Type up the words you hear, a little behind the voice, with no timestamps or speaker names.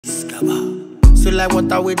So like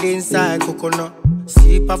water with the inside coconut.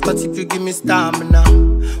 Sip after tip, you give me stamina.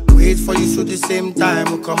 Wait for you so the same time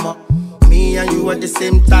will come up. Me and you at the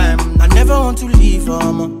same time. I never want to leave,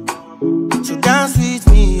 so dance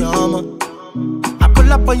with me, I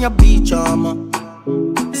pull up on your beach,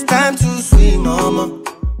 it's time to swim,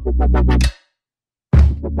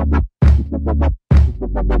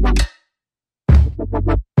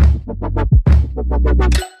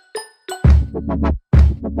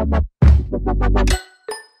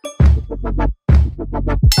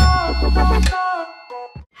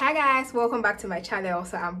 Hi guys, welcome back to my channel.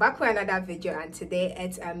 So I'm back with another video, and today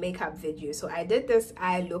it's a makeup video. So I did this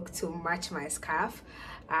eye look to match my scarf,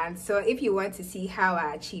 and so if you want to see how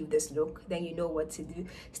I achieve this look, then you know what to do.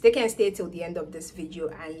 Stick and stay till the end of this video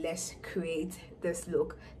and let's create this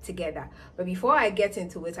look together. But before I get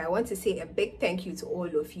into it, I want to say a big thank you to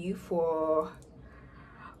all of you for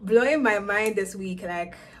blowing my mind this week,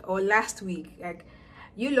 or last week.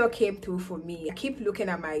 You lot came through for me. I keep looking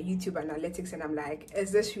at my YouTube analytics and I'm like,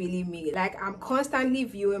 is this really me? I'm constantly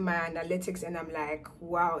viewing my analytics and I'm like,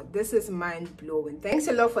 wow, this is mind-blowing. Thanks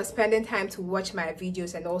a lot for spending time to watch my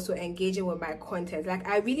videos and also engaging with my content.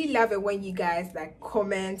 I really love it when you guys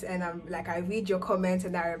comment, and I read your comments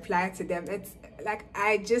and I reply to them. It's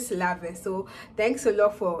I just love it. So thanks a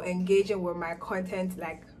lot for engaging with my content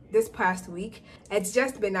this past week. It's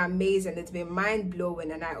just been amazing. It's been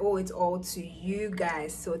mind-blowing, and I owe it all to you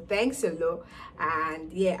guys. So thanks a lot,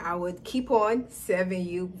 and yeah, I would keep on serving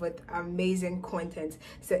you with amazing content.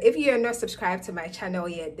 So if you are not subscribed to my channel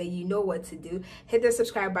yet, then you know what to do. Hit the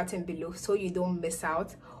subscribe button below so you don't miss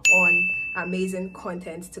out on amazing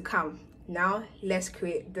content to come. Now let's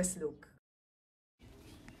create this look.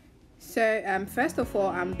 So first of all,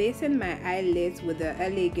 I'm basing my eyelids with the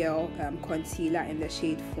LA Girl concealer in the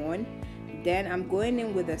shade Fawn. Then I'm going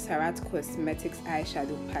in with the Sarat Cosmetics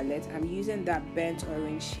eyeshadow palette. I'm using that burnt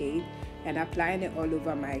orange shade and applying it all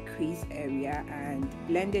over my crease area and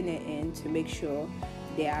blending it in to make sure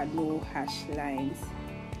there are no harsh lines.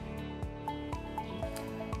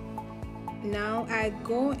 Now I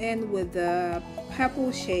go in with the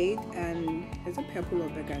purple shade, and is it purple or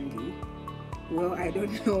burgundy? Well, I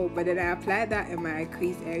don't know, but then I apply that in my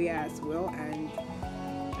crease area as well and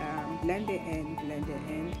blend it in.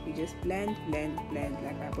 We just blend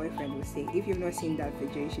like my boyfriend would say. If you've not seen that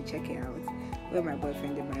video, you should check it out, where my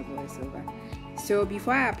boyfriend did my voiceover. So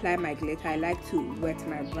before I apply my glitter, I like to wet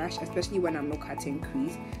my brush, especially when I'm not cutting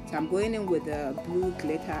crease. So I'm going in with the blue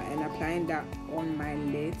glitter and applying that on my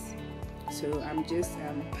lids. So I'm just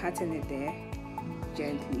patting it there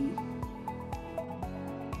gently.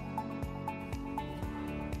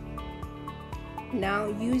 Now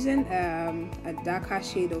using a darker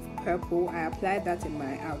shade of purple, I applied that in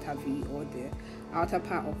my outer V, or the outer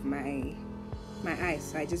part of my eyes.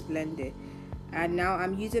 So I just blend it, and now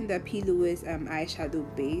I'm using the P. Louis eyeshadow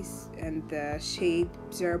base and the shade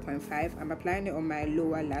 0.5. I'm applying it on my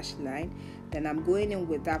lower lash line. Then I'm going in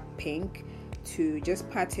with that pink to just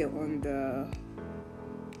pat it on the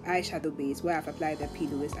eyeshadow base where I've applied the P.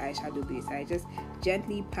 Louis eyeshadow base. I just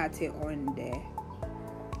gently pat it on there.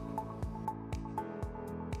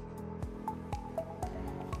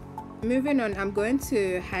 Moving on, I'm going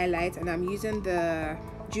to highlight, and I'm using the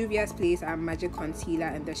Juvia's Place Magic Concealer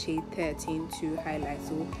in the shade 13 to highlight.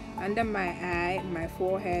 So under my eye, my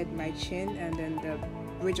forehead, my chin, and then the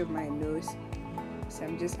bridge of my nose. So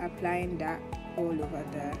I'm just applying that all over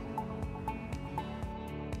there.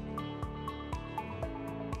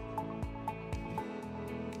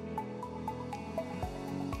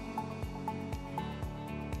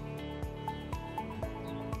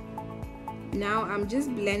 Now I'm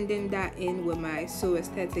just blending that in with my So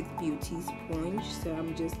Aesthetic Beauty sponge. So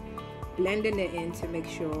I'm just blending it in to make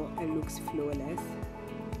sure it looks flawless.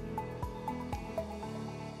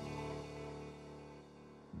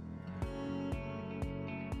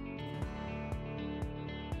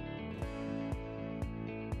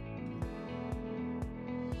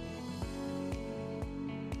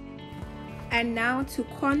 And now to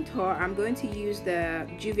contour, I'm going to use the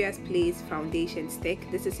Juvia's Place foundation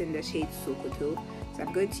stick. This is in the shade Sokoto. So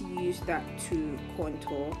I'm going to use that to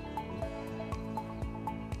contour.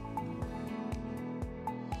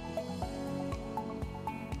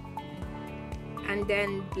 And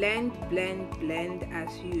then blend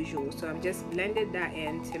as usual. So I'm just blending that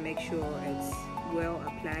in to make sure it's well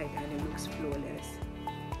applied and it looks flawless.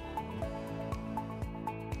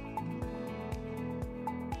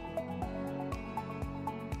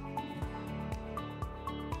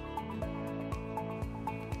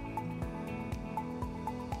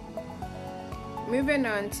 Moving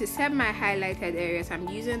on to set my highlighted areas, I'm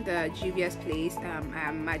using the Juvia's Place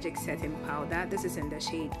Magic Setting Powder. This is in the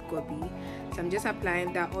shade Gobi. So I'm just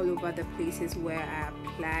applying that all over the places where I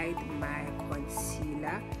applied my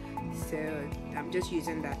concealer. So I'm just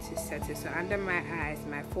using that to set it. So under my eyes,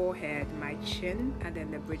 my forehead, my chin, and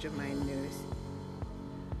then the bridge of my nose.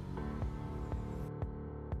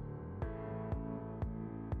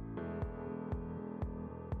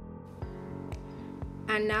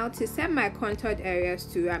 And now to set my contoured areas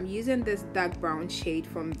too, I'm using this dark brown shade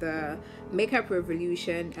from the Makeup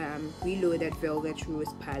Revolution Reloaded Velvet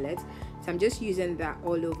Rose palette. So I'm just using that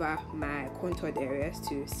all over my contoured areas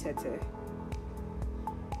to set it.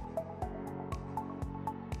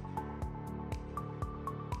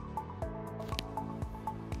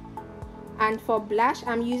 And for blush,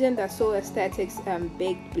 I'm using the Soul Aesthetics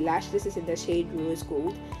Baked Blush. This is in the shade Rose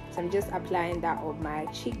Gold. So I'm just applying that on my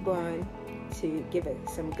cheekbone to give it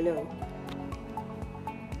some glow.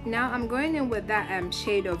 Now I'm going in with that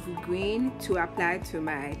shade of green to apply to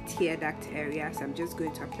my tear duct area. So I'm just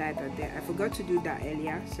going to apply that there. I forgot to do that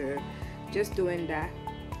earlier, so just doing that.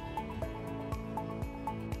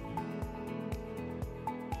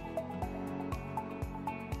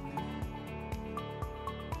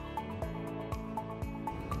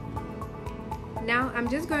 Now I'm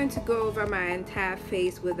just going to go over my entire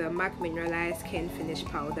face with a MAC Mineralized Skin Finish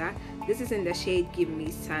Powder. This is in the shade Give Me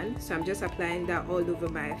Sun. So I'm just applying that all over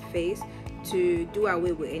my face to do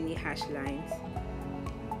away with any harsh lines.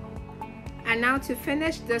 And now to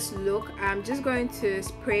finish this look, I'm just going to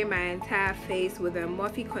spray my entire face with a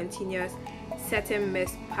Morphe Continuous Setting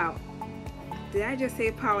Mist powder. Did I just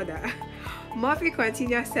say powder? Morphe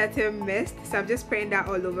Continuous Setting Mist. So I'm just spraying that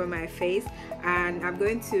all over my face, and I'm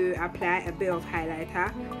going to apply a bit of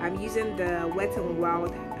highlighter. I'm using the Wet n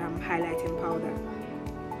Wild highlighting powder.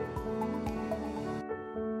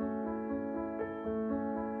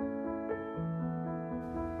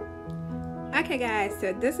 Okay guys,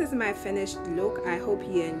 so this is my finished look. I hope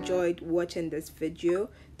you enjoyed watching this video.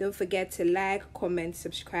 Don't forget to like, comment,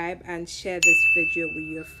 subscribe, and share this video with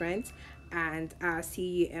your friends. And I'll see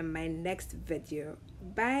you in my next video.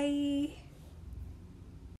 Bye.